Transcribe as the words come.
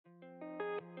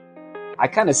I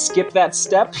kind of skipped that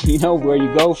step, where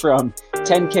you go from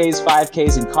 10Ks,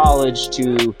 5Ks in college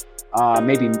to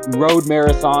maybe road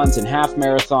marathons and half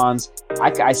marathons.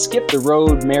 I skipped the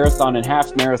road marathon and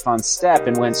half marathon step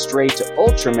and went straight to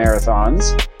ultra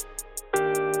marathons.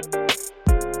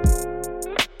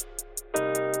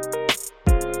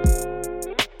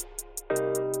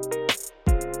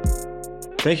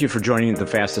 Thank you for joining the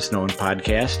Fastest Known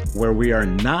podcast, where we are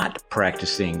not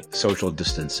practicing social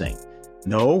distancing.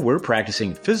 No, we're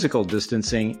practicing physical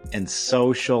distancing and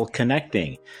social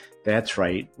connecting. That's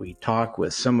right. We talk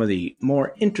with some of the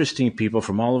more interesting people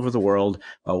from all over the world,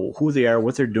 who they are,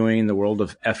 what they're doing in the world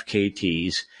of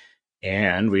FKTs,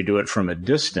 and we do it from a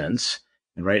distance.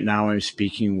 And right now I'm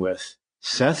speaking with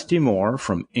Seth DeMore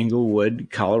from Englewood,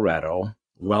 Colorado.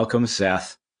 Welcome,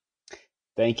 Seth.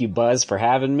 Thank you, Buzz, for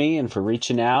having me and for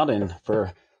reaching out and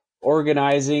for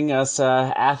organizing us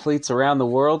athletes around the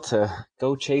world to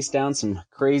go chase down some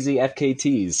crazy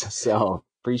FKTs. So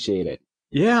appreciate it.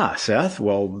 Yeah, Seth.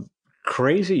 Well,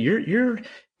 crazy.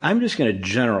 I'm just going to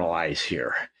generalize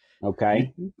here.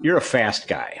 Okay. You're a fast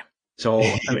guy. So,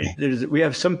 we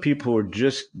have some people who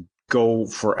just go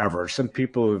forever. Some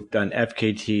people who've done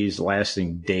FKTs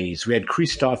lasting days. We had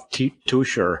Christoph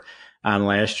Tuscher on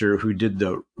last year who did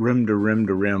the rim to rim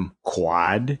to rim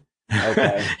quad.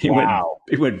 Okay. He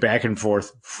went back and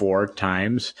forth 4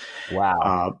 times.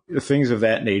 Wow. Things of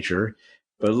that nature.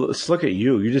 But let's look at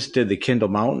you. You just did the Kindle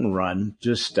Mountain Run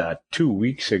just 2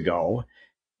 weeks ago,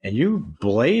 and you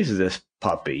blazed this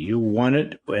puppy. You won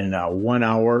it in 1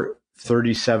 hour,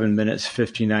 37 minutes,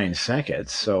 59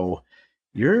 seconds. So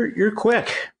you're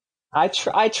quick. I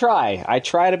try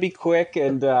to be quick,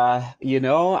 and I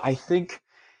think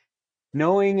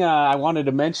I wanted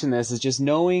to mention this, is just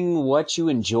knowing what you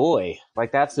enjoy.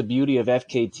 Like, that's the beauty of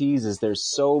FKTs, is there's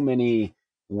so many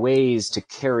ways to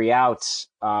carry out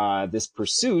this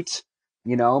pursuit,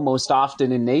 most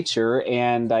often in nature.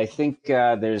 And I think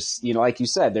there's, like you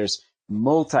said, there's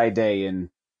multi-day and,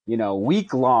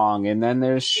 week-long, and then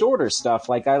there's shorter stuff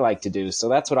like I like to do. So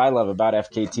that's what I love about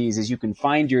FKTs, is you can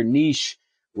find your niche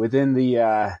within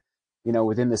the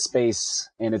within the space,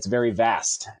 and it's very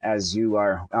vast, as you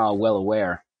are well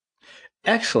aware.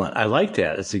 Excellent. I like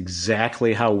that. It's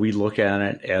exactly how we look at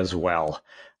it as well.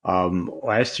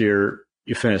 Last year,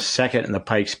 you finished second in the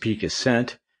Pikes Peak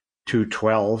Ascent,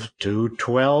 2:12.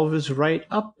 2:12 is right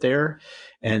up there.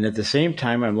 And at the same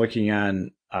time, I'm looking on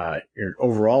your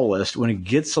overall list. When it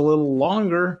gets a little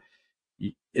longer,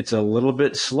 it's a little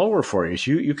bit slower for you. So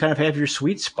you kind of have your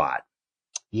sweet spot.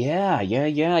 Yeah.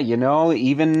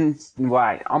 Even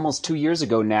almost 2 years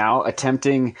ago now,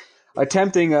 attempting a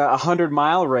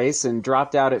 100-mile race, and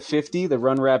dropped out at 50, the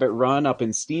Run Rabbit Run up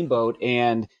in Steamboat.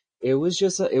 And it was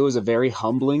a very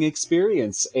humbling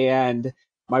experience. And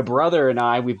my brother and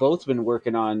I, we've both been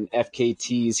working on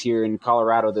FKTs here in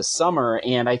Colorado this summer.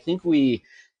 And I think we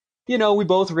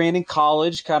both ran in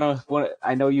college,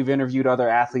 I know you've interviewed other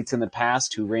athletes in the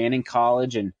past who ran in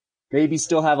college and maybe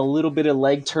still have a little bit of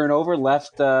leg turnover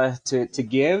left to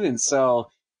give. And so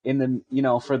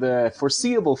for the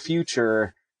foreseeable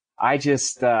future,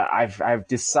 I've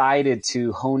decided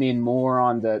to hone in more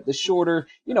on the shorter,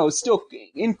 still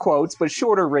in quotes, but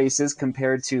shorter races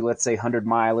compared to, let's say, 100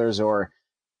 milers, or,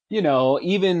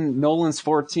 even Nolan's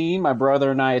 14. My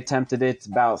brother and I attempted it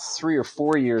about 3 or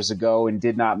 4 years ago and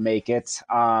did not make it.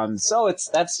 So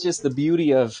that's just the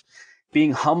beauty of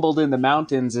being humbled in the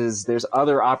mountains, is there's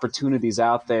other opportunities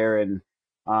out there. And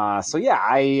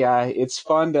it's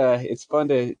fun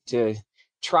to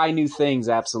try new things.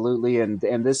 Absolutely. And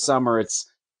this summer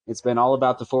it's been all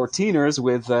about the 14ers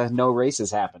with no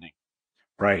races happening.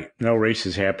 Right. No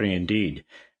races happening indeed.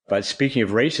 But speaking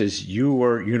of races, you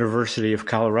were University of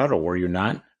Colorado, were you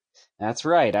not? That's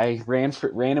right. I ran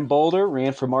in Boulder,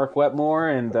 ran for Mark Wetmore,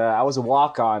 and I was a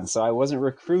walk-on. So I wasn't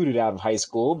recruited out of high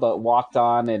school, but walked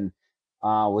on and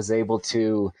was able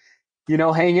to,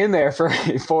 hang in there for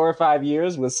 4 or 5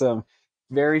 years with some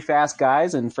very fast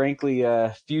guys, and frankly,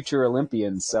 future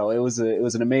Olympians. So it was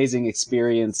an amazing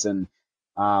experience. And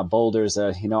Boulder's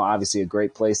obviously a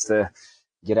great place to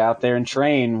get out there and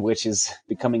train, which is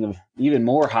becoming an even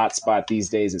more hot spot these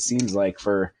days, it seems like,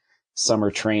 for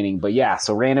summer training. But yeah,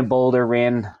 so ran in Boulder,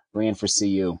 ran for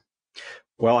CU.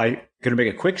 Well, I'm going to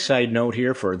make a quick side note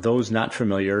here for those not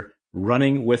familiar.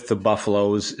 Running with the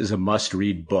Buffaloes is a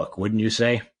must-read book, wouldn't you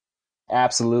say?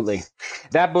 Absolutely.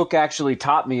 That book actually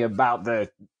taught me about the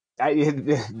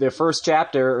first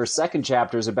chapter or second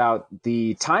chapter is about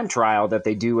the time trial that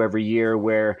they do every year,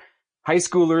 where high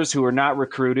schoolers who are not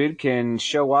recruited can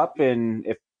show up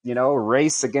and,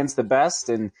 race against the best.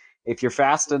 And if you're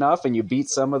fast enough and you beat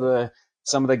some of the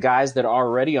some of the guys that are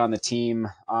already on the team,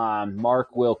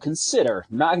 Mark will consider,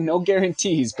 no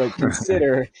guarantees, but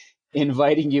consider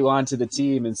inviting you onto the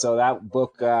team. And so that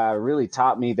book really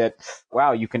taught me that,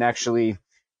 wow, you can actually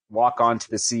walk onto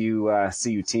the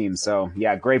CU team. So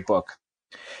yeah, great book.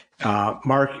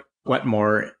 Mark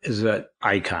Wetmore is an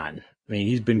icon. I mean,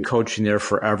 he's been coaching there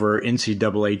forever,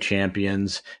 NCAA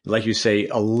champions, like you say,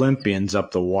 Olympians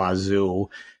up the wazoo.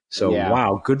 So, Yeah.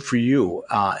 Wow, good for you.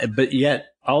 But yet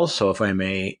also, if I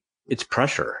may, it's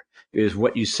pressure. Is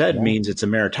what you said means it's a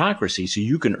meritocracy, so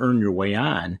you can earn your way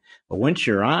on. But once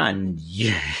you're on,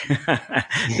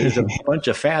 there's a bunch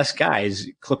of fast guys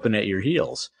clipping at your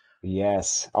heels.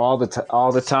 Yes, all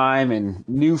the time, and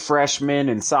new freshmen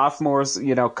and sophomores,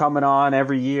 coming on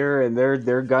every year, and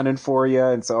they're gunning for you.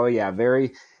 And so, yeah,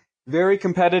 very, very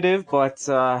competitive. But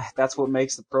that's what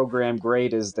makes the program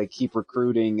great, is they keep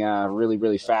recruiting really,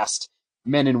 really fast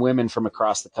men and women from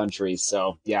across the country.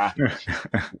 So, yeah.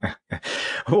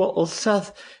 Well,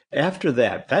 Seth, after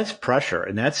that's pressure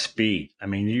and that's speed. I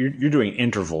mean, you're doing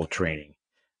interval training.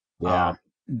 Yeah.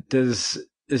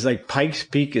 Is like Pikes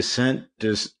Peak Ascent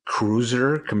just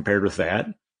cruiser compared with that?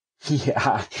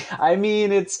 Yeah. I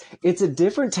mean, it's a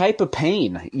different type of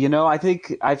pain. I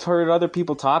think I've heard other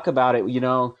people talk about it,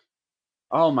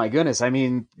 oh my goodness. I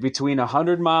mean, between a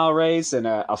 100-mile race and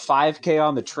a 5K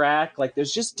on the track, like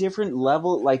there's just different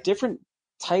different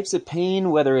types of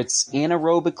pain, whether it's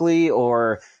anaerobically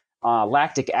or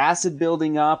lactic acid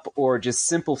building up, or just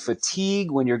simple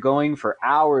fatigue when you're going for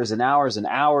hours and hours and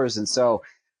hours. And so,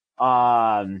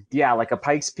 like a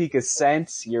Pikes Peak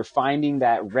Ascent, you're finding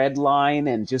that red line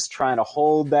and just trying to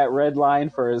hold that red line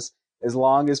for as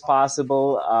long as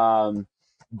possible.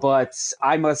 But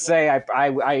I must say,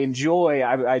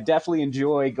 I definitely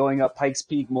enjoy going up Pikes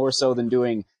Peak more so than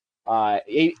doing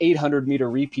 800-meter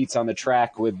repeats on the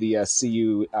track with the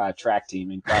CU track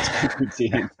team and cross country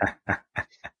team.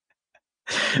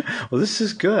 Well, this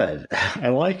is good. I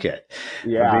like it.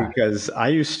 Yeah. Because I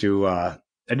used to, I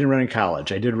didn't run in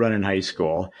college. I did run in high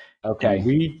school. Okay. And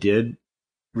we did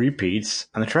repeats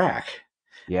on the track.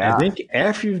 Yeah. I think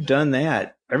after you've done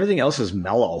that, everything else is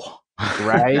mellow.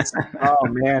 Right? Oh,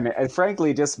 man. And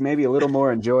frankly, just maybe a little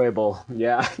more enjoyable.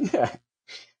 Yeah.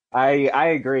 I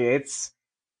agree. It's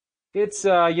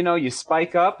you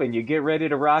spike up and you get ready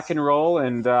to rock and roll.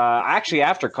 And actually,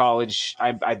 after college,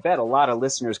 I bet a lot of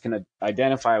listeners can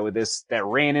identify with this, that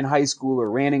ran in high school or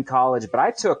ran in college. But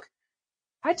I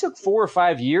took 4 or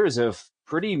 5 years of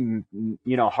pretty,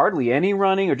 hardly any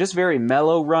running, or just very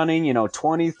mellow running,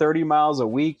 20, 30 miles a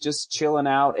week, just chilling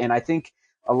out. And I think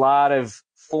a lot of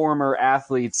former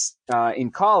athletes in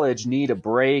college need a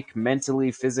break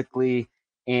mentally, physically.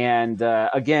 And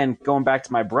again, going back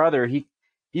to my brother,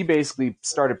 he basically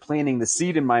started planting the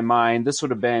seed in my mind. This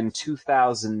would have been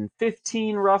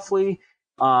 2015 roughly.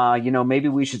 Maybe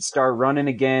we should start running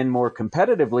again more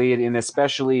competitively, and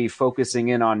especially focusing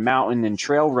in on mountain and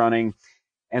trail running.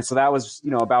 And so that was,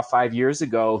 about 5 years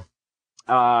ago,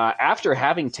 after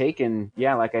having taken,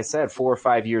 like I said, 4 or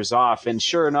 5 years off. And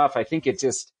sure enough, I think it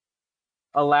just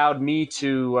allowed me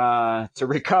to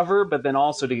recover, but then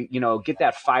also to, get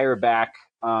that fire back,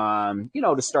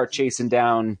 to start chasing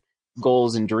down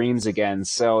goals and dreams again.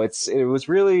 So it was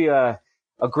really a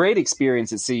great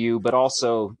experience at CU, but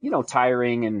also,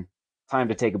 tiring and time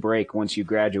to take a break once you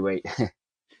graduate.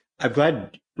 I'm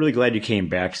really glad you came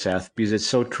back, Seth, because it's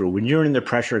so true. When you're in the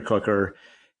pressure cooker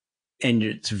and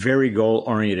it's very goal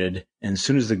oriented, and as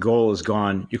soon as the goal is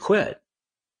gone, you quit.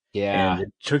 Yeah. And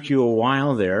it took you a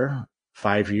while there,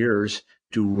 5 years,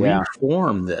 to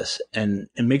reform this and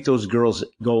make those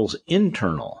goals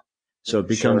internal. So it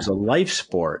becomes a life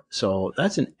sport. So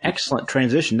that's an excellent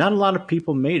transition. Not a lot of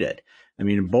people made it. I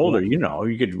mean, in Boulder,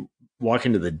 you could walk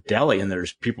into the deli and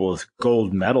there's people with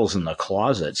gold medals in the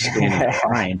closets standing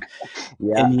fine.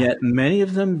 And yet many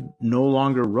of them no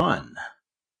longer run.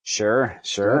 Sure.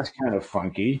 So that's kind of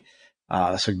funky.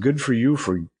 So good for you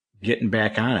for getting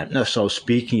back on it. No, so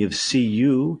speaking of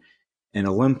CU and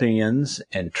Olympians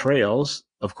and trails,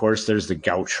 of course, there's the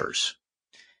Gouchers.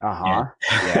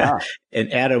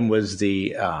 And Adam was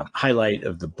the highlight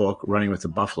of the book, Running with the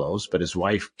Buffaloes, but his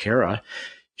wife, Kara,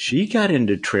 she got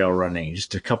into trail running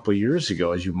just a couple of years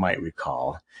ago, as you might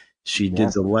recall. She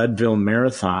did the Leadville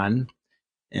Marathon,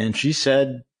 and she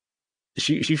said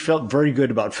she felt very good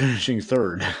about finishing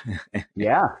third.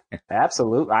 Yeah,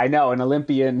 absolutely. I know, an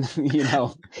Olympian,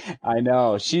 I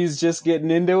know. She's just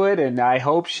getting into it, and I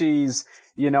hope she's,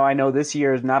 I know this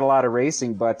year is not a lot of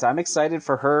racing, but I'm excited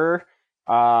for her.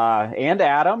 And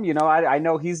Adam, I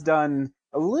know he's done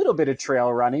a little bit of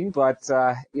trail running, but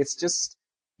it's just,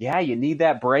 yeah, you need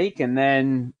that break, and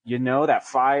then that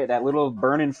fire, that little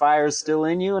burning fire is still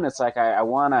in you, and it's like I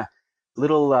want a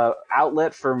little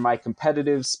outlet for my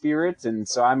competitive spirit, and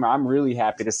so I'm really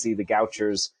happy to see the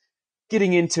Gouchers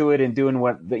getting into it and doing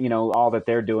all that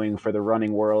they're doing for the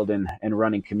running world and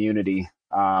running community.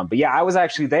 But yeah, I was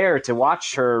actually there to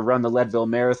watch her run the Leadville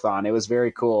Marathon. It was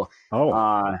very cool.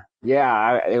 Oh,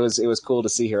 Yeah, it was cool to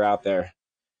see her out there.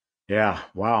 yeah.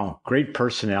 Wow. Great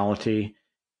personality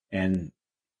and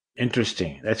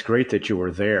interesting. That's great that you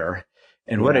were there.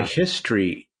 And what a Yeah.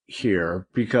 history here,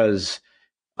 because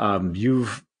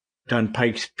you've done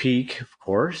Pikes Peak, of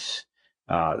course,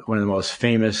 one of the most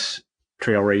famous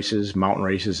trail races, mountain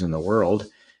races in the world,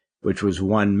 which was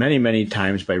won many, many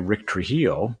times by Rick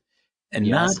Trujillo. And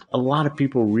Yes. not a lot of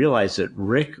people realize that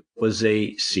Rick was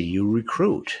a CU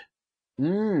recruit.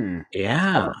 Mm.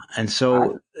 Yeah. And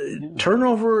so Yeah.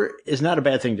 turnover is not a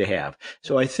bad thing to have.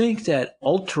 So I think that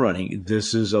ultra running,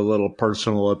 this is a little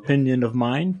personal opinion of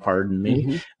mine, pardon me.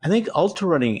 Mm-hmm. I think ultra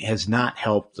running has not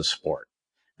helped the sport.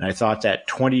 And I thought that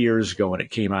 20 years ago when it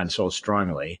came on so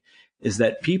strongly, is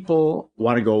that people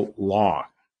want to go long.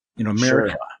 America,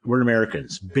 Sure. we're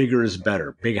Americans. Bigger is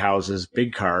better. Big houses,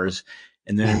 big cars.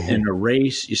 And then in a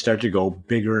race, you start to go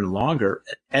bigger and longer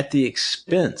at the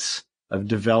expense of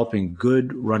developing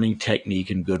good running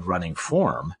technique and good running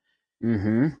form.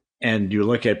 Mm-hmm. And you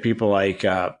look at people like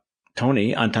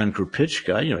Tony Anton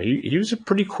Krupicka, he was a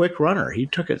pretty quick runner. He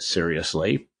took it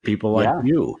seriously. People like Yeah.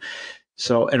 you.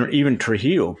 So, and even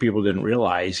Trujillo, people didn't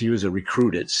realize he was a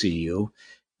recruit at CU.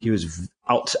 He was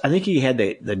out. I think he had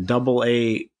the double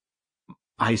A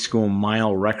high school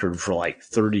mile record for like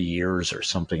 30 years or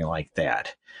something like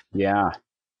that. Yeah.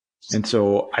 And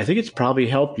so I think it's probably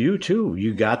helped you too.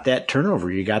 You got that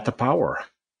turnover. You got the power.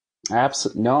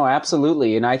 No,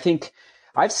 absolutely. And I think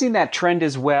I've seen that trend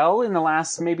as well in the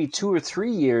last maybe 2 or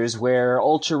 3 years where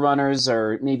ultra runners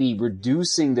are maybe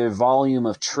reducing their volume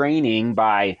of training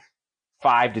by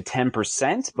 5 to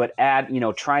 10%, but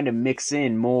trying to mix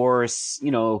in more,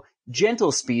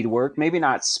 gentle speed work, maybe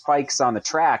not spikes on the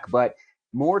track, but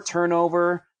more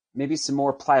turnover, maybe some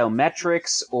more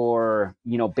plyometrics or,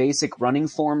 basic running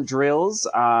form drills.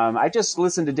 I just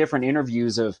listened to different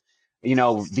interviews of,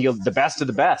 the best of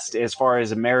the best as far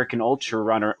as American ultra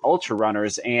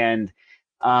runners. And,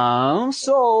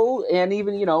 and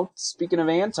even, speaking of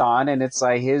Anton, and it's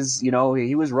like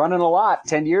he was running a lot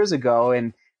 10 years ago,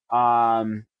 and,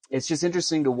 it's just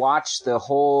interesting to watch the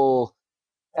whole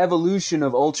evolution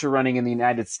of ultra running in the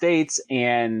United States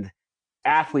and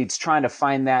athletes trying to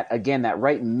find that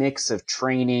right mix of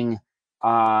training.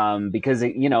 Because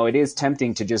it is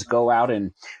tempting to just go out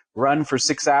and run for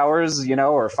 6 hours,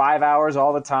 or 5 hours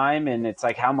all the time. And it's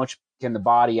like, how much can the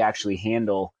body actually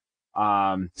handle?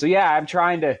 So yeah, I'm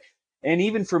trying to, and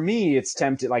even for me, it's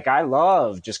tempted. Like I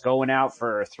love just going out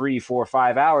for 3, 4,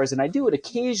 5 hours, and I do it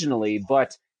occasionally,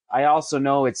 but I also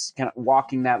know it's kind of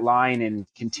walking that line and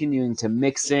continuing to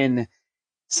mix in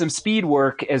some speed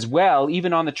work as well,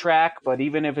 even on the track, but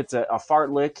even if it's a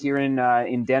fartlek here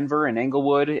in Denver and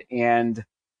Englewood, and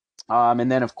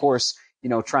then of course,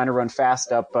 trying to run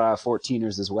fast up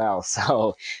 14ers as well.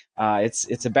 So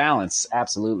it's a balance.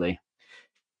 Absolutely.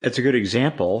 It's a good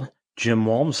example. Jim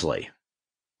Walmsley,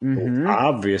 Mm-hmm.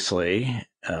 obviously,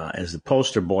 as the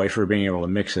poster boy for being able to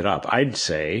mix it up. I'd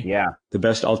say Yeah. the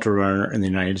best ultra runner in the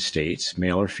United States,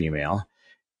 male or female.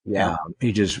 Yeah.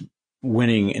 He just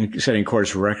winning and setting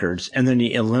course records. And then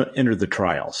he entered the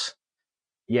trials,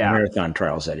 Yeah. marathon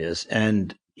trials, that is.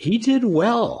 And he did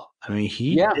well. I mean,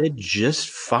 he did just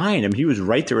fine. I mean, he was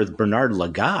right there with Bernard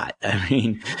Lagat. I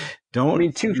mean,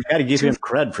 you got to give him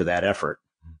cred for that effort.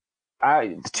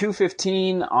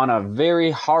 2:15 on a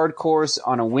very hard course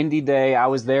on a windy day. I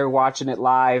was there watching it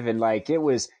live, and like it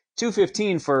was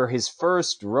 2:15 for his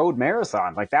first road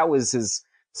marathon. Like that was his.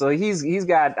 So he's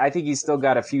got. I think he's still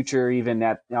got a future even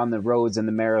on the roads and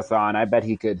the marathon. I bet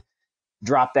he could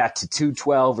drop that to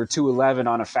 2:12 or 2:11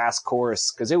 on a fast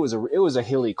course because it was a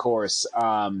hilly course.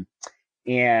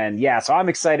 And yeah, so I'm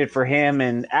excited for him,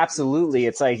 and absolutely,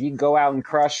 it's like you can go out and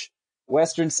crush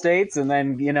Western states and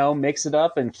then, mix it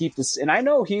up and keep this. And I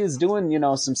know he is doing,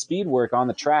 some speed work on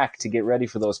the track to get ready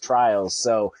for those trials.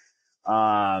 So,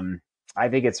 I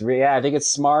think it's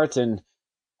smart. And,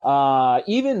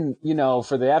 even,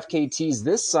 for the FKTs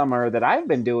this summer that I've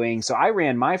been doing. So I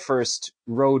ran my first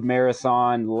road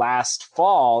marathon last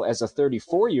fall as a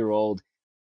 34-year-old.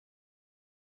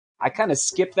 I kind of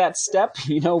skipped that step,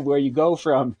 where you go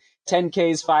from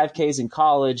 10Ks, 5Ks in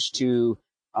college to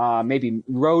maybe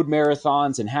road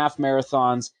marathons and half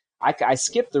marathons. I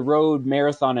skipped the road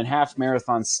marathon and half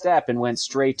marathon step and went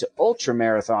straight to ultra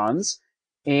marathons.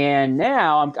 And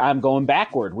now I'm going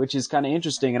backward, which is kind of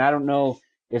interesting. And I don't know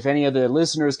if any of the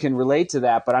listeners can relate to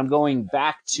that, but I'm going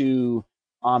back to,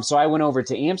 so I went over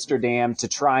to Amsterdam to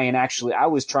try and I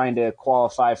was trying to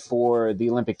qualify for the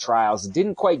Olympic trials.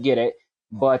 Didn't quite get it,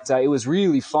 but it was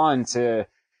really fun to,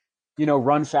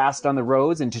 run fast on the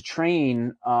roads and to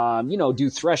train, do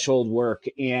threshold work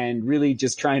and really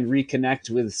just try and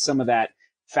reconnect with some of that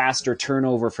faster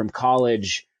turnover from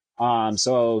college.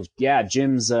 So yeah,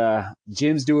 Jim's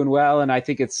doing well, and I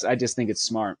just think it's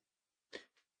smart.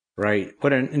 Right.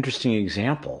 What an interesting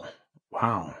example.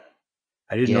 Wow.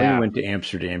 I didn't know you went to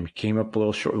Amsterdam. You came up a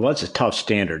little short. Well, it's a tough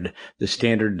standard. The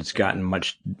standard has gotten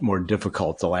much more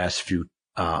difficult the last few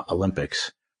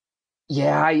Olympics.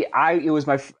 Yeah,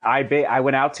 I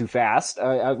went out too fast,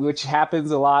 which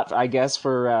happens a lot, I guess,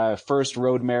 for first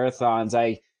road marathons.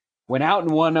 I went out in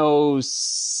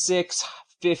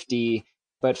 1:06:50,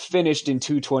 but finished in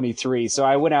 2:23. So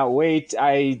I went out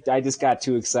I just got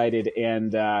too excited,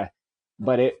 and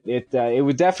but it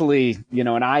was definitely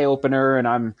an eye opener.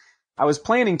 And I was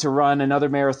planning to run another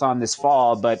marathon this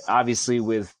fall, but obviously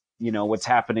with what's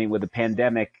happening with the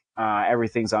pandemic,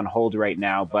 everything's on hold right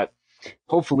now. But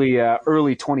hopefully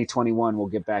early 2021 we'll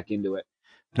get back into it.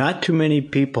 Not too many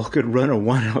people could run a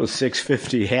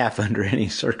 1:06:50 half under any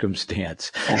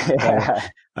circumstance.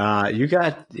 You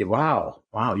got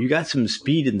some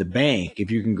speed in the bank if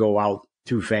you can go out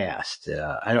too fast.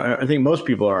 I think most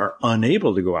people are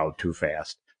unable to go out too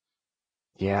fast.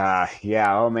 Yeah.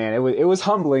 Oh man, it was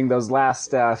humbling those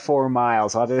last 4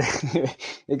 miles.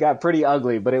 It got pretty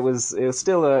ugly, but it was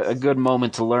still a good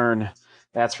moment to learn.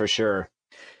 That's for sure.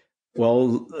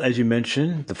 Well, as you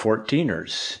mentioned, the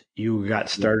 14ers. You got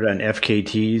started on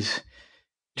FKTs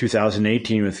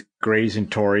 2018 with Grays and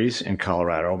Torreys in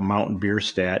Colorado, Mountain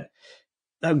Bierstadt.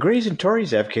 Now, Grays and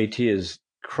Torreys FKT is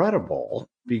credible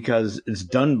because it's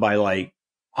done by like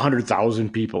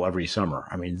 100,000 people every summer.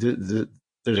 I mean,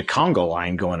 there's a Congo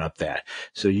line going up that.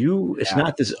 So it's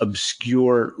not this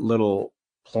obscure little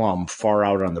plum far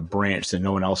out on the branch that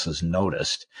no one else has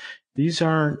noticed. These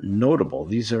are notable.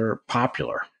 These are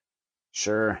popular.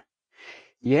 Sure.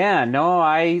 Yeah,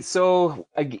 no, so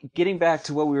getting back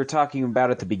to what we were talking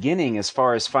about at the beginning, as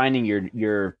far as finding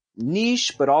your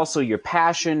niche, but also your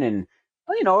passion. And,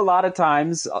 a lot of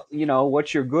times,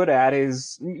 what you're good at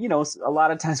is, a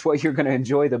lot of times what you're going to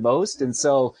enjoy the most. And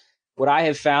so what I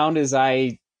have found is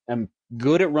I am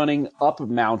good at running up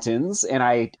mountains, and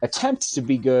I attempt to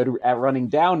be good at running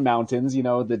down mountains,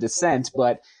 the descent,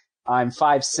 but I'm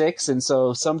 5'6", and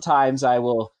so sometimes I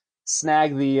will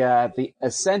snag the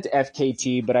ascent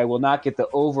FKT, but I will not get the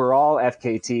overall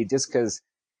FKT just because,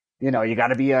 you got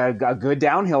to be a good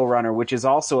downhill runner, which is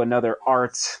also another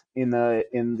art in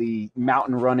the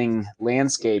mountain running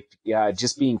landscape. Yeah,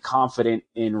 just being confident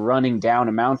in running down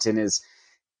a mountain is,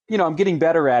 I'm getting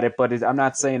better at it, but I'm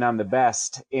not saying I'm the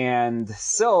best. And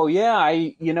so, yeah,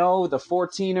 the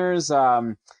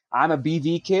 14ers, I'm a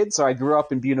BV kid, so I grew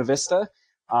up in Buena Vista.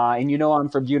 And I'm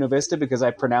from Buena Vista because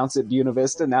I pronounce it Buena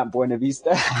Vista, not Buena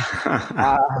Vista.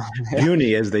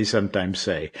 Buny, as they sometimes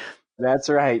say. That's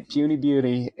right,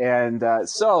 Puny. And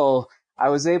so I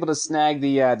was able to snag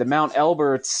the Mount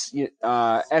Elbert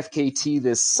FKT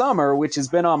this summer, which has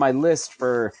been on my list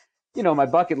for, my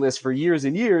bucket list for years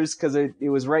and years because it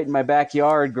was right in my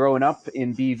backyard growing up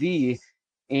in BV,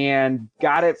 and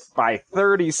got it by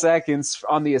 30 seconds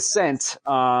on the ascent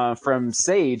from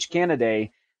Sage, Canada.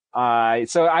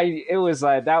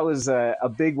 That was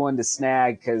a big one to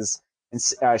snag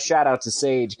shout out to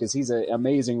Sage because he's an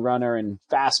amazing runner and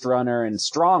fast runner and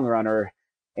strong runner.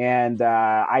 And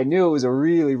I knew it was a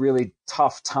really, really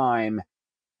tough time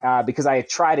because I had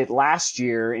tried it last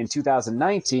year in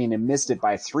 2019 and missed it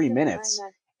by 3 minutes.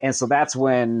 And so that's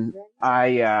when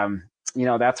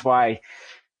that's why.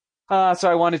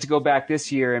 So I wanted to go back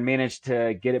this year and managed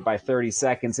to get it by 30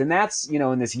 seconds. And that's,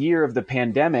 in this year of the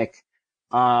pandemic,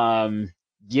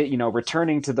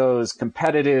 returning to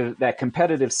that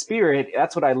competitive spirit.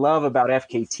 That's what I love about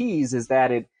FKTs is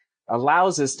that it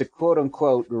allows us to quote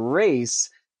unquote race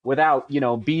without,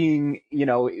 being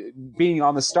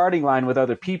on the starting line with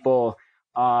other people,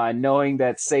 knowing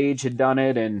that Sage had done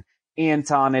it and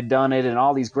Anton had done it and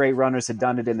all these great runners had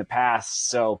done it in the past.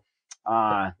 So,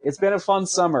 it's been a fun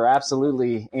summer.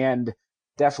 Absolutely. And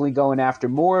definitely going after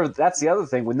more. That's the other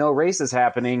thing with no races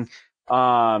happening.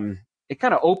 It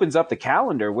kind of opens up the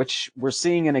calendar, which we're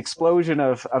seeing an explosion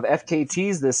of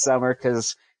FKTs this summer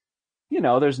because,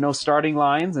 there's no starting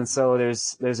lines. And so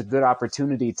there's a good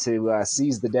opportunity to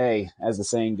seize the day, as the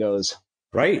saying goes.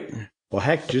 Right. Well,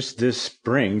 heck, just this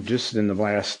spring, just in the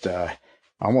last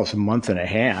almost a month and a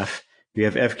half, we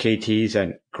have FKTs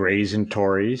on Grays and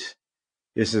Torreys,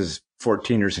 This is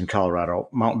 14ers in Colorado,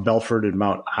 Mount Belford and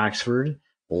Mount Oxford,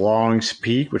 Longs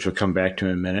Peak, which we'll come back to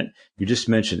in a minute. You just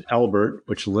mentioned Elbert,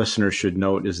 which listeners should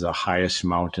note is the highest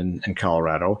mountain in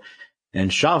Colorado,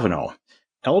 and Chavano.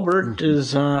 Elbert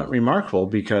is remarkable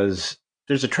because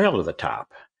there's a trail to the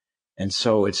top. And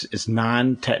so it's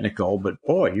non-technical, but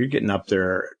boy, you're getting up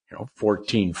there,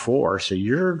 14.4. So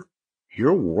you're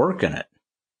working it.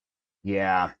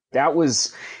 Yeah, that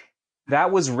was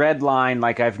redline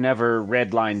like I've never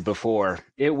redlined before.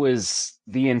 It was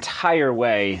the entire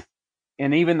way.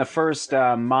 And even the first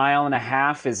mile and a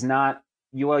half is not,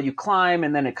 you climb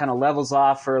and then it kind of levels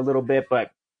off for a little bit,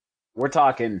 but we're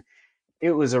talking,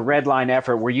 it was a redline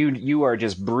effort where you are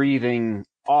just breathing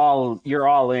you're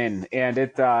all in. And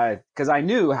it, cause I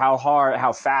knew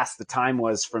how fast the time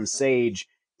was from Sage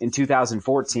in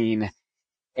 2014.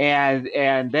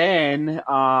 And then,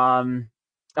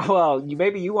 well,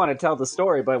 maybe you want to tell the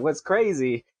story, but what's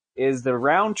crazy is the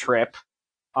round trip,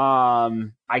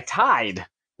 I tied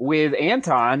with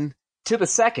Anton to the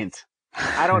second.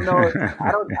 I don't know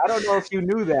if you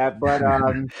knew that, but,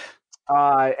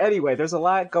 anyway, there's a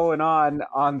lot going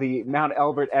on the Mount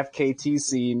Elbert FKT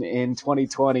scene in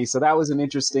 2020. So that was an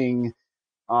interesting,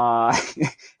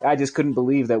 I just couldn't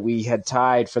believe that we had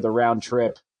tied for the round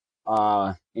trip,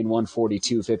 in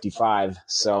 1:42.55.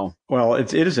 So, well,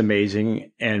 it is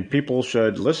amazing. And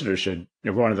listeners should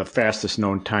go on to the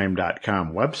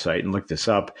fastestknowntime.com website and look this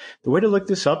up. The way to look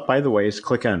this up, by the way, is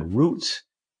click on routes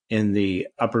in the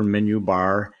upper menu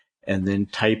bar and then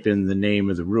type in the name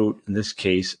of the route, in this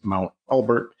case, Mount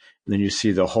Elbert. And then you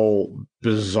see the whole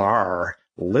bizarre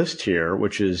list here,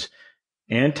 which is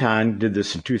Anton did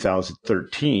this in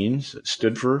 2013. So it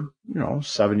stood for,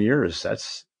 7 years.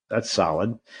 That's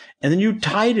solid. And then you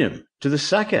tied him to the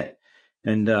second.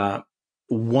 And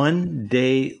 1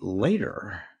 day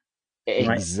later.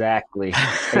 Exactly.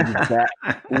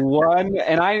 One,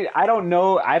 and I don't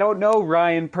know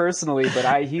Ryan personally,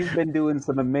 but he's been doing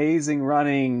some amazing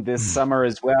running this summer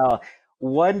as well.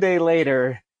 1 day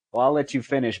later, well, I'll let you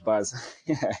finish, Buzz.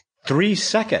 3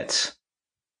 seconds.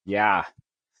 Yeah.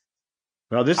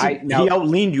 Well, he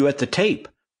outleaned you at the tape.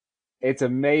 It's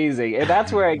amazing. And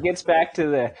that's where it gets back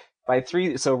to by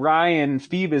 3. So Ryan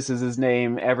Phoebus is his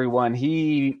name, everyone.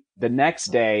 The next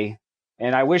day,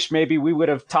 and I wish maybe we would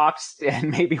have talked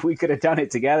and maybe we could have done it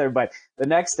together, but the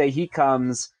next day he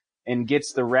comes and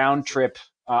gets the round trip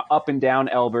up and down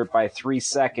Elbert by 3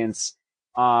 seconds.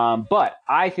 But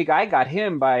I think I got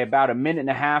him by about a minute and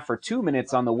a half or 2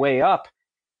 minutes on the way up.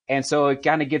 And so it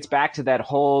kind of gets back to that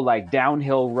whole like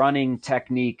downhill running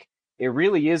technique. It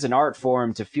really is an art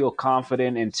form to feel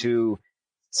confident and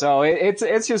so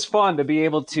it's just fun to be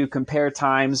able to compare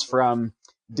times from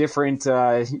different,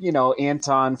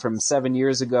 Anton from 7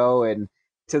 years ago and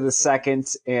to the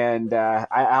second. And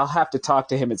I'll have to talk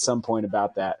to him at some point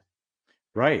about that.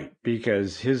 Right,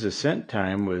 because his ascent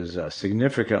time was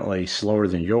significantly slower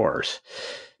than yours.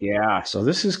 Yeah. So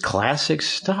this is classic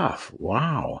stuff.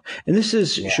 Wow. And this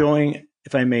is showing,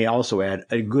 if I may also add,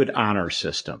 a good honor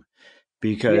system.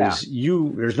 Because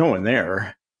there's no one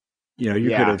there,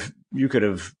 you could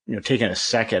have taken a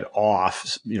second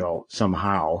off,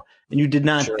 somehow, and you did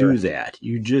not do that.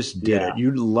 You just did it.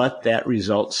 You let that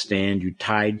result stand. You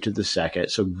tied to the second.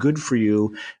 So good for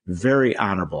you. Very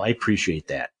honorable. I appreciate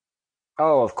that.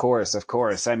 Oh, of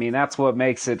course. I mean, that's what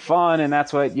makes it fun, and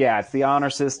that's what, it's the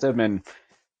honor system,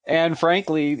 and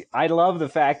frankly, I love the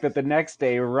fact that the next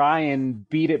day Ryan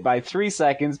beat it by 3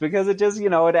 seconds because it just,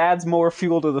 it adds more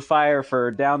fuel to the fire for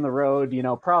down the road.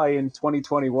 Probably in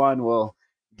 2021, we'll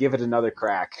give it another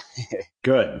crack.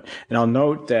 Good. And I'll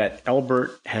note that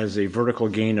Elbert has a vertical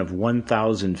gain of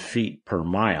 1,000 feet per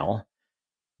mile.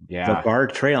 Yeah. The Bar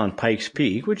Trail on Pikes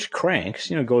Peak, which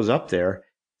cranks, goes up there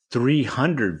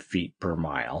 300 feet per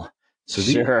mile. So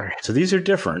these are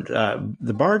different.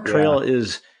 The Bar Trail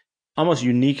is almost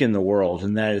unique in the world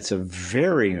in that it's a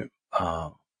very,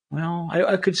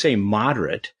 I could say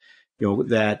moderate,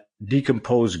 that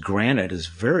decomposed granite is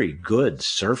very good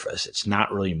surface. It's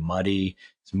not really muddy.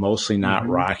 It's mostly not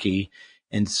rocky.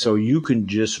 And so you can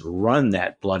just run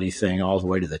that bloody thing all the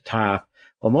way to the top.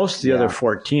 Well, most of the other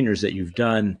 14ers that you've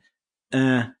done,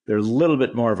 they're a little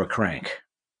bit more of a crank.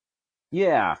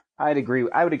 Yeah, I'd agree.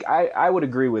 I would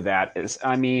agree with that.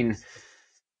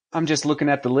 I'm just looking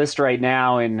at the list right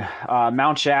now, and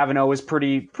Mount Chavano is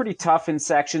pretty tough in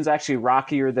sections, actually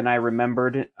rockier than I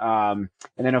remembered. And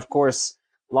then, of course,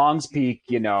 Longs Peak,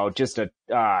 just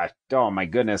oh my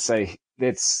goodness,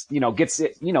 it's gets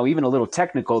it, even a little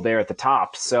technical there at the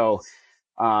top. So,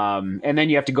 and then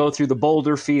you have to go through the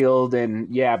boulder field,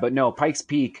 and but no, Pikes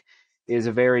Peak is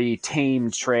a very tame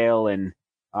trail, and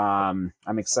I'm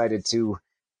excited to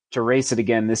race it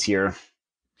again this year.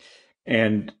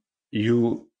 And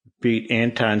you beat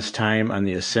Anton's time on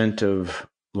the ascent of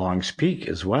Long's Peak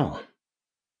as well.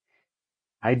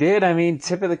 I did. I mean,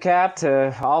 tip of the cap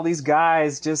to all these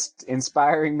guys just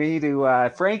inspiring me to,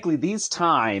 frankly, these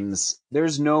times,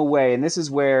 there's no way. And this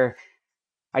is where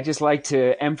I just like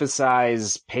to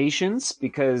emphasize patience,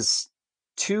 because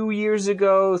 2 years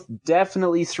ago,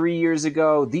 definitely 3 years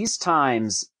ago, these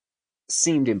times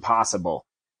seemed impossible.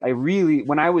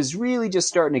 When I was really just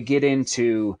starting to get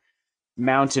into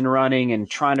mountain running and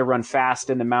trying to run fast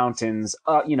in the mountains,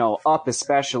 up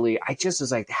especially, I just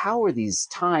was like, how are these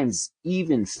times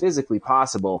even physically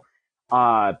possible?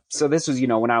 So this was,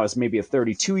 when I was maybe a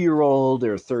 32-year-old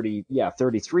or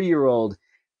 33-year-old,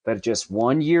 but just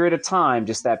 1 year at a time,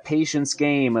 just that patience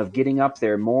game of getting up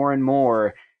there more and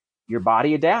more, your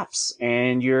body adapts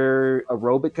and your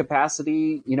aerobic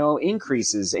capacity,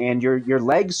 increases, and your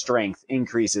leg strength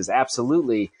increases.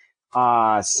 Absolutely.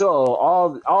 So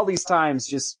all these times,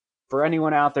 just for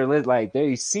anyone out there, like,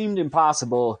 they seemed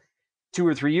impossible 2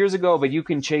 or 3 years ago, but you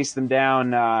can chase them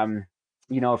down,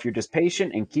 if you're just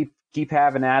patient and keep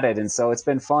having at it. And so it's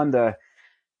been fun to,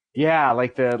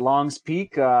 like the Longs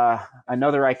Peak,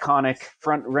 another iconic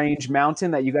Front Range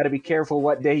mountain that you got to be careful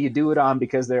what day you do it on,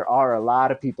 because there are a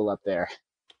lot of people up there.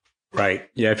 Right.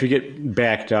 Yeah. If you get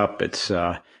backed up, it's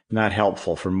not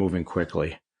helpful for moving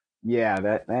quickly.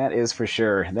 Yeah, that is for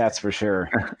sure. That's for sure.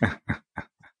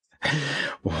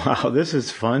 Wow, this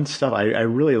is fun stuff. I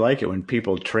really like it when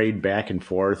people trade back and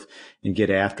forth and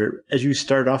get after it. As you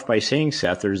start off by saying,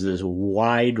 Seth, there's this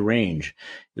wide range.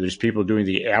 There's people doing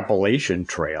the Appalachian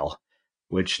Trail,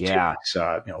 which takes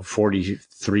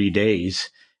 43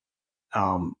 days.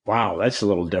 Wow, that's a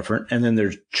little different. And then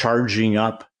there's charging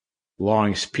up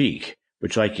Long's Peak,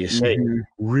 which, like you say,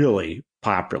 really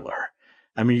popular.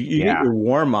 I mean, you get your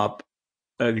warm up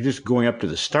just going up to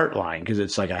the start line, because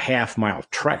it's like a half-mile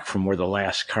trek from where the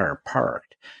last car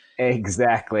parked.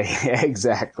 Exactly.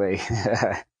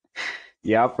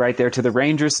 Yep, right there to the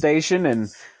ranger station. And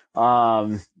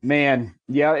man,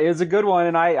 yeah, it's a good one.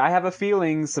 And I have a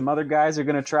feeling some other guys are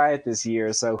going to try it this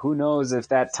year. So who knows if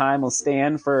that time will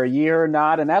stand for a year or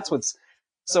not. And that's what's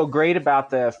so great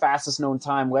about the Fastest Known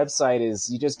Time website,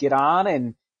 is you just get on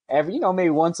and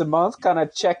maybe once a month kind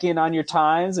of check in on your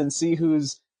times and see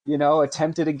who's,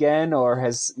 attempted again or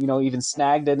has, even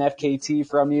snagged an FKT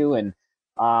from you. And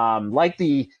like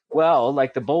the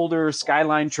Boulder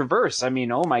Skyline Traverse. I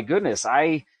mean, oh my goodness,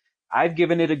 I've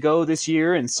given it a go this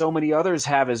year, and so many others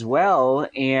have as well.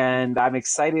 And I'm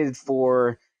excited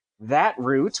for that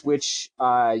route, which,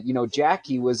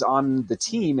 Jackie was on the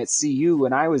team at CU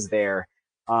when I was there,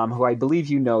 who I believe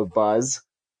Buzz.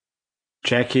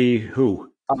 Jackie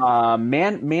who?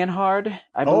 Manhard,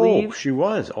 I believe. Oh, she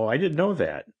was. Oh, I didn't know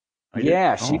that.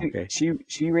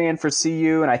 She ran for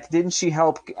CU, and didn't she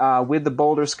help with the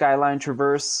Boulder Skyline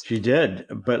Traverse? She did,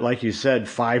 but like you said,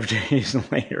 5 days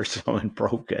later, someone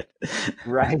broke it.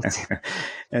 Right.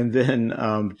 And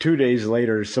then 2 days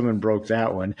later, someone broke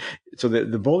that one. So the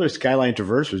Boulder Skyline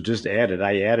Traverse was just added.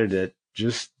 I added it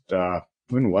just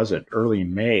when was it? Early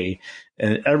May,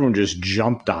 and everyone just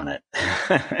jumped on it.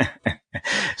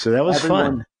 So that was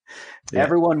fun. Yeah.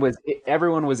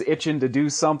 Everyone was itching to do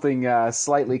something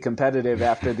slightly competitive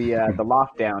after the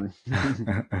lockdown.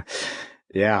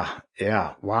 Yeah.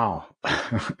 Wow.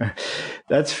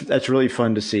 That's really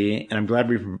fun to see. And I'm glad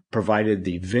we provided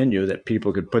the venue that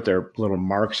people could put their little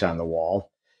marks on the wall.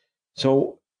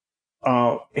 So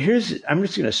I'm just going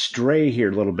to stray here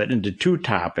a little bit into two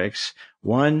topics.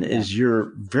 One is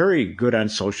you're very good on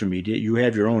social media. You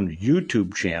have your own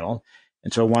YouTube channel.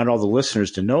 And so I want all the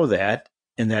listeners to know that.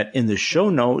 And that in the show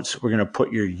notes, we're going to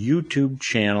put your YouTube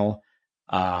channel,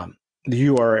 the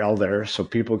URL there, so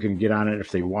people can get on it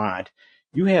if they want.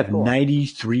 You have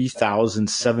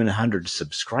 93,700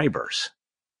 subscribers.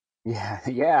 Yeah.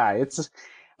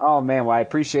 Oh man, well, I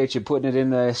appreciate you putting it in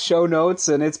the show notes,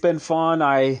 and it's been fun.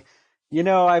 I've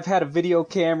had a video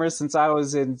camera since I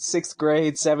was in 6th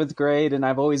grade, 7th grade, and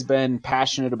I've always been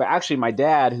passionate about. Actually, my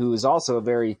dad, who is also a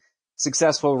very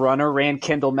successful runner, ran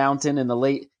Kendall Mountain in the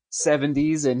late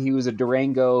 70s, and he was a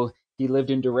Durango. He lived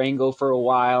in Durango for a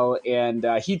while, and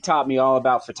he taught me all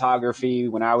about photography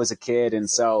when I was a kid. And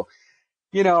so,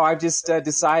 I've just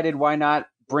decided, why not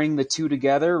bring the two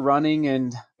together, running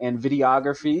and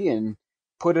videography, and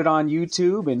put it on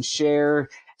YouTube and share.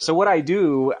 So what I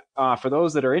do, for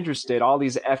those that are interested, all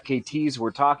these FKTs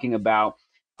we're talking about,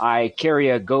 I carry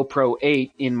a GoPro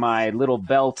 8 in my little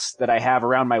belt that I have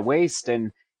around my waist,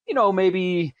 and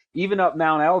maybe even up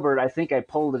Mount Elbert, I think I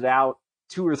pulled it out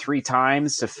 2 or 3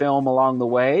 times to film along the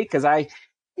way, because I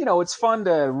it's fun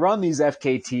to run these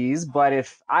FKTs, but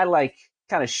if I like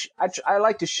I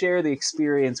like to share the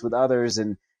experience with others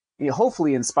and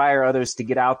hopefully inspire others to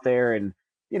get out there and,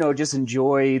 just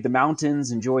enjoy the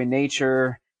mountains, enjoy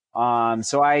nature.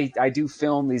 So I do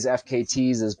film these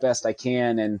FKTs as best I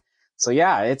can. And so,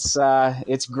 yeah,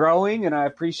 it's growing, and I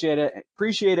appreciate it.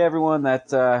 Appreciate everyone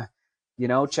that,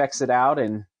 checks it out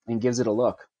and gives it a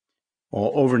look.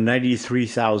 Well, over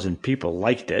 93,000 people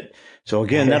liked it. So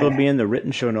again, that'll be in the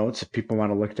written show notes if people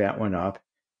want to look that one up.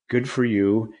 Good for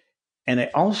you. And I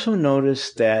also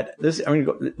noticed that this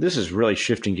is really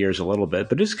shifting gears a little bit,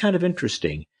 but it's kind of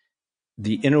interesting.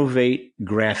 The Innovate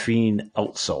Graphene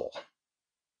outsole.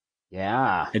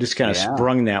 Yeah. I just kind of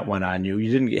sprung that one on you.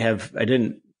 I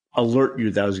didn't alert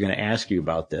you that I was going to ask you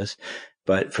about this,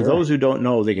 but for those who don't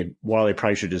know, they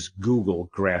probably should just Google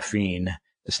graphene.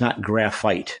 It's not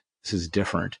graphite. This is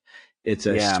different. It's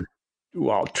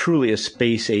truly a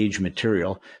space age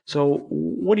material. So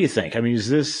what do you think? I mean, does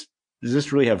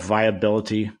this really have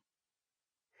viability?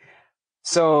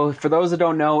 So for those that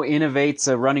don't know, Innovate's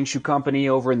a running shoe company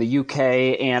over in the UK,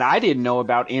 and I didn't know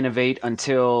about Innovate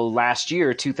until last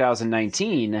year,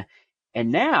 2019.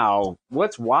 And now,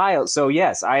 what's wild? So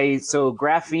yes,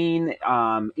 graphene,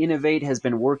 Innovate has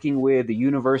been working with the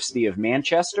University of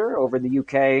Manchester over in the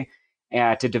UK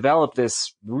to develop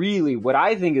this really, what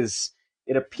I think is,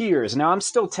 it appears, now I'm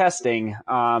still testing.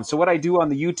 So what I do on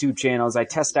the YouTube channel is I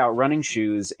test out running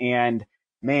shoes, and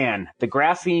man, the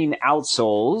graphene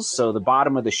outsoles, so the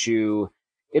bottom of the shoe,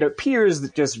 it appears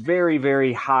just very,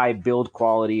 very high build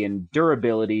quality and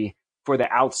durability for the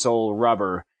outsole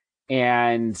rubber.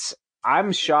 And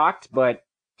I'm shocked, but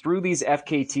through these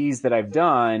FKTs that I've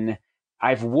done,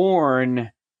 I've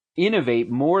worn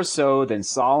Innovate more so than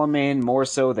Salomon, more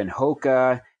so than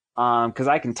Hoka, because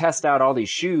I can test out all these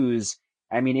shoes.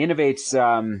 I mean, Innovate's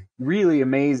really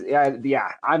amazing.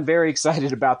 I'm very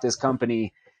excited about this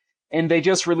company. And they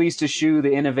just released a shoe,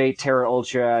 the Innovate Terra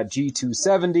Ultra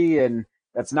G270, and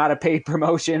that's not a paid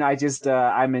promotion. I just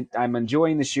I'm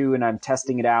enjoying the shoe and I'm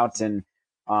testing it out, and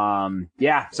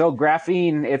so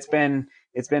graphene, it's been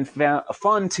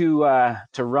fun to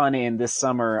run in this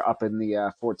summer up in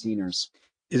the 14ers.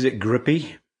 Is it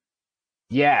grippy?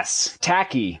 Yes,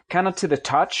 tacky, kind of to the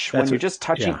touch when you're just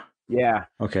touching. Yeah.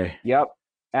 Okay. Yep.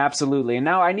 Absolutely. And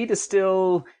now I need to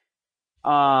still.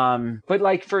 But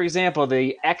like, for example,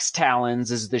 the X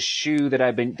Talons is the shoe that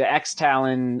the X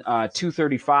Talon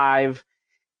 235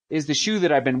 is the shoe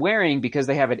that I've been wearing because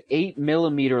they have an 8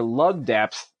 millimeter lug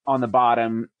depth on the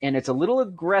bottom, and it's a little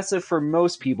aggressive for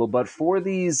most people, but for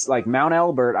these, like Mount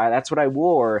Elbert, that's what I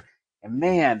wore, and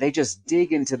man, they just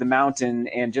dig into the mountain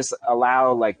and just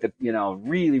allow like the,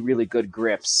 really, really good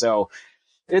grips. So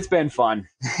it's been fun.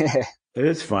 It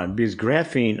is fun because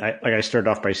graphene, like I started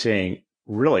off by saying,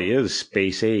 really is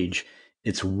space age.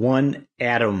 It's 1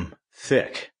 atom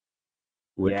thick,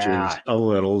 which is a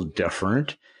little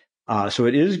different. So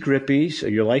it is grippy. So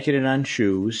you're liking it on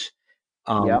shoes.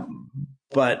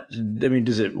 But I mean,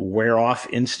 does it wear off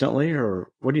instantly, or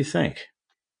what do you think?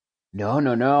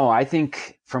 No. I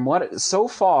think so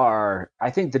far, I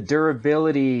think the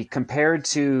durability compared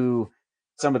to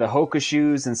some of the Hoka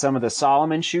shoes and some of the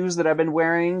Salomon shoes that I've been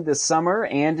wearing this summer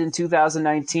and in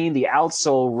 2019, the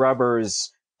outsole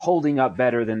rubber's holding up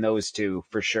better than those two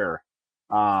for sure.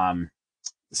 And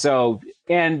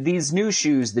these new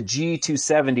shoes, the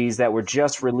G270s that were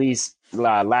just released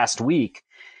last week,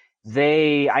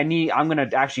 I'm going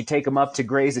to actually take them up to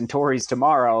Grays and Tories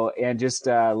tomorrow and just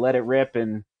let it rip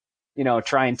and,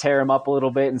 try and tear them up a little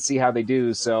bit and see how they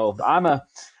do. So I'm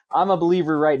a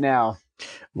believer right now.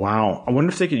 Wow. I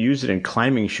wonder if they could use it in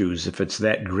climbing shoes if it's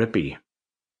that grippy.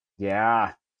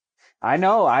 Yeah, I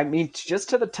know. I mean, just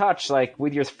to the touch, like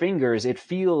with your fingers, it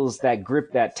feels that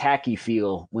grip, that tacky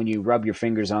feel when you rub your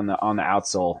fingers on the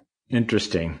outsole.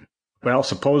 Interesting. Well,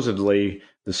 supposedly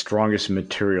the strongest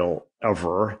material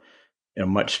ever,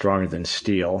 much stronger than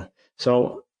steel.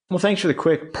 So, well, thanks for the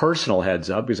quick personal heads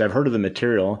up, because I've heard of the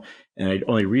material and I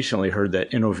only recently heard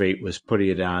that Innovate was putting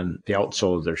it on the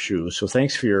outsole of their shoes. So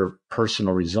thanks for your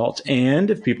personal results.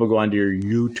 And if people go onto your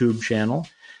YouTube channel,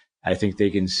 I think they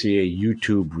can see a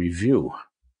YouTube review.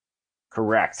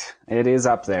 Correct. It is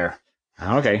up there.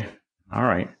 Okay. All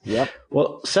right. Yep.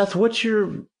 Well, Seth, what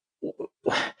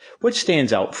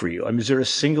stands out for you? I mean, is there a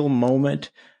single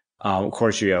moment? Of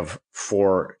course, you have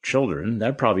 4 children.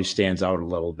 That probably stands out a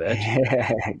little bit.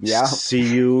 Yeah. See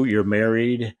you're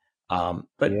married.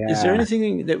 But is there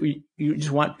anything that you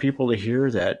just want people to hear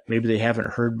that maybe they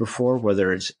haven't heard before,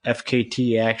 whether it's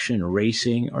FKT action,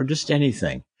 racing, or just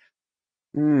anything?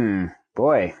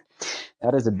 Boy,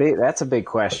 that's a big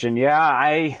question.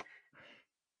 Yeah,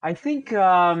 I think,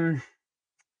 I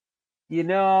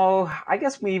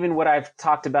guess even what I've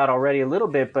talked about already a little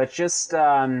bit, but just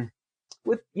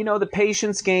with, the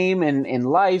patience game in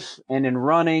life and in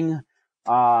running,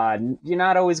 you're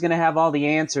not always going to have all the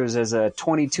answers as a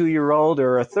 22-year-old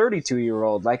or a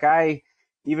 32-year-old. Like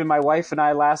even my wife and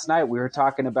I last night, we were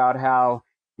talking about how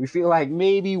we feel like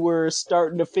maybe we're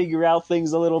starting to figure out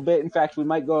things a little bit. In fact, we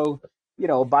might go,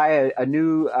 buy a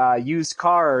new used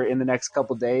car in the next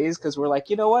couple days because we're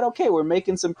like, you know what? Okay, we're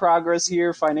making some progress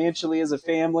here financially as a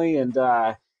family, and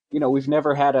we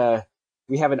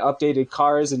haven't updated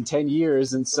cars in 10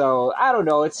 years, and so I don't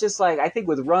know. It's just like I think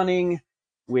with running,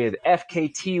 with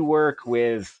FKT work,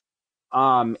 with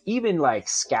even like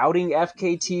scouting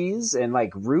FKTs and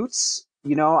like routes.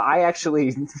 I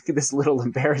actually, this is a little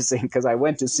embarrassing because I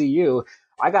went to see you.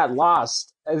 I got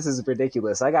lost. This is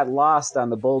ridiculous. I got lost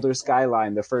on the Boulder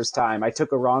skyline the first time. I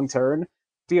took a wrong turn.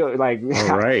 Feel like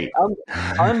all right.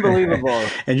 Unbelievable.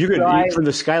 And you can from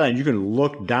the skyline, you can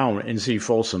look down and see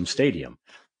Folsom Stadium.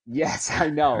 Yes, I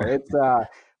know. It's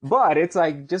but it's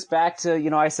like just back to,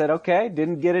 I said, okay,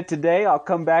 didn't get it today. I'll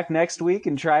come back next week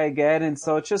and try again. And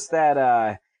so it's just that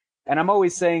and I'm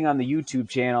always saying on the YouTube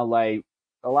channel, like,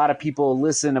 a lot of people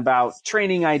listen about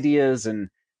training ideas, and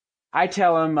I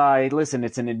tell them, listen,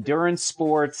 it's an endurance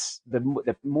sport.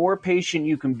 The more patient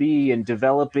you can be in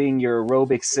developing your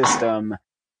aerobic system,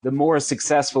 the more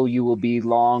successful you will be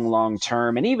long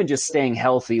term, and even just staying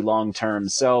healthy long term.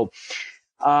 So,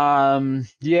 I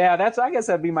guess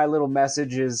that'd be my little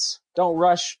message: is don't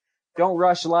rush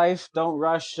life, don't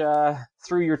rush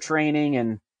through your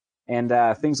training,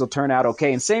 and things will turn out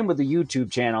okay. And same with the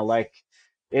YouTube channel, like.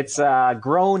 It's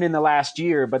grown in the last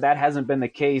year, but that hasn't been the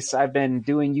case. I've been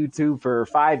doing YouTube for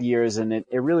 5 years, and it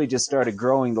really just started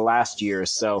growing the last year.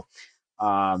 So,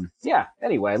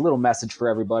 anyway, a little message for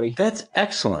everybody. That's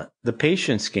excellent. The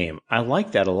patience game. I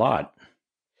like that a lot.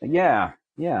 Yeah.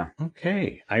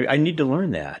 Okay. I need to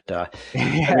learn that.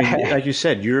 Like you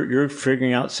said, you're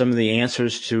figuring out some of the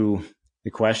answers to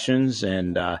the questions.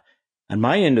 And on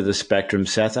my end of the spectrum,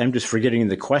 Seth, I'm just forgetting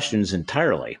the questions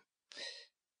entirely.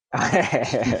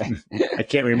 I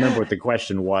can't remember what the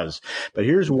question was, but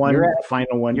here's one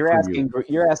final one. You're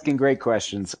asking great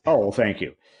questions. Oh, thank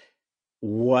you.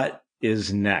 What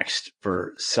is next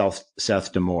for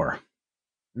Seth Damour?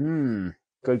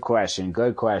 Good question.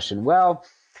 Well,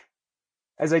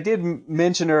 as I did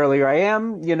mention earlier, I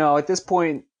am, at this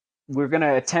point, we're going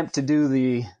to attempt to do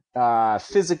the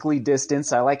physically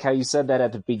distanced. I like how you said that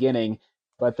at the beginning.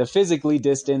 But the physically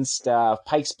distanced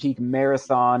Pikes Peak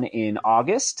Marathon in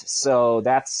August. So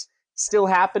that's still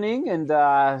happening. And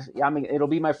it'll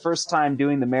be my first time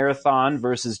doing the marathon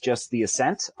versus just the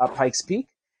ascent up Pikes Peak.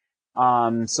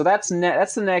 So that's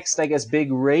the next, I guess,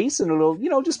 big race. And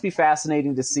it'll, just be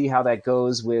fascinating to see how that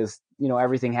goes with,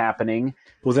 everything happening.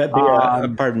 Will that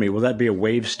be will that be a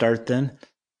wave start then?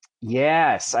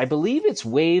 Yes. I believe it's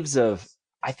waves of,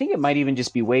 I think it might even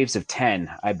just be waves of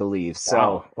 10, I believe.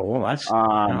 So, wow. That's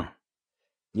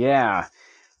yeah.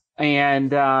 And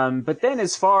but then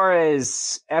as far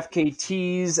as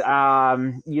FKTs,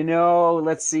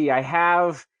 let's see. I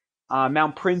have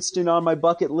Mount Princeton on my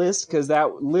bucket list because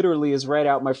that literally is right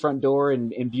out my front door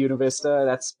in Buena Vista.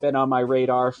 That's been on my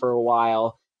radar for a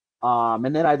while.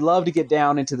 And then I'd love to get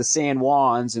down into the San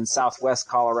Juans in Southwest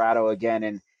Colorado again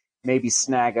and maybe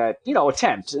snag a,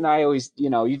 attempt. And I always,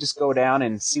 you just go down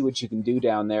and see what you can do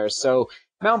down there. So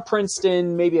Mount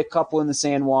Princeton, maybe a couple in the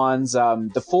San Juans,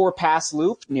 the 4 Pass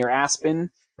Loop near Aspen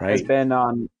has been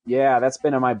on, that's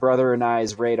been on my brother and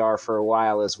I's radar for a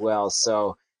while as well.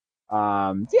 So,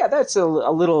 that's a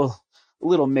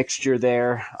little mixture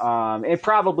there. It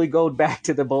probably goes back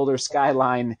to the Boulder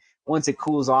skyline once it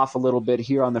cools off a little bit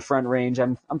here on the Front Range.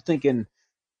 I'm thinking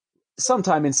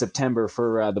sometime in September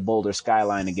for the Boulder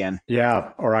skyline again.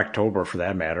 Yeah, or October for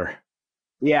that matter.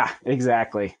 Yeah,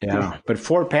 exactly. Yeah, but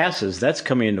 4 Passes, that's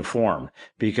coming into form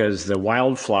because the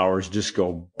wildflowers just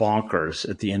go bonkers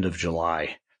at the end of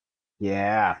July.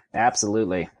 Yeah,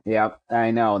 absolutely. Yeah,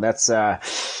 I know. That's so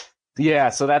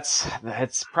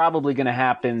that's probably going to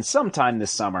happen sometime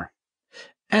this summer.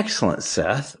 Excellent,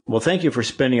 Seth. Well, thank you for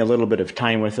spending a little bit of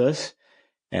time with us.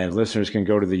 And listeners can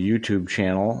go to the YouTube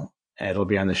channel. It'll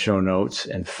be on the show notes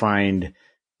and find,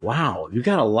 wow, you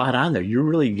got a lot on there. You're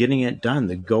really getting it done.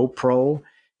 The GoPro.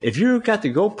 If you've got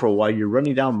the GoPro while you're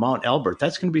running down Mount Elbert,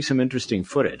 that's going to be some interesting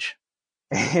footage.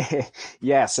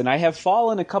 Yes, and I have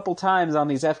fallen a couple times on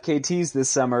these FKTs this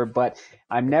summer, but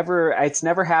it's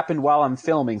never happened while I'm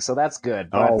filming, so that's good.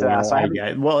 But,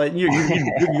 you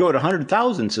go to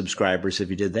 100,000 subscribers if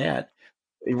you did that.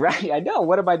 Right, I know.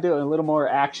 What am I doing? A little more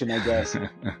action, I guess.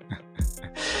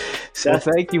 Seth,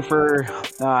 Well, thank you for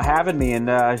having me. And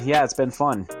yeah, it's been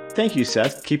fun. thank you,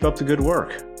 Seth. Keep up the good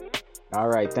work. All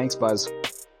right. Thanks, Buzz.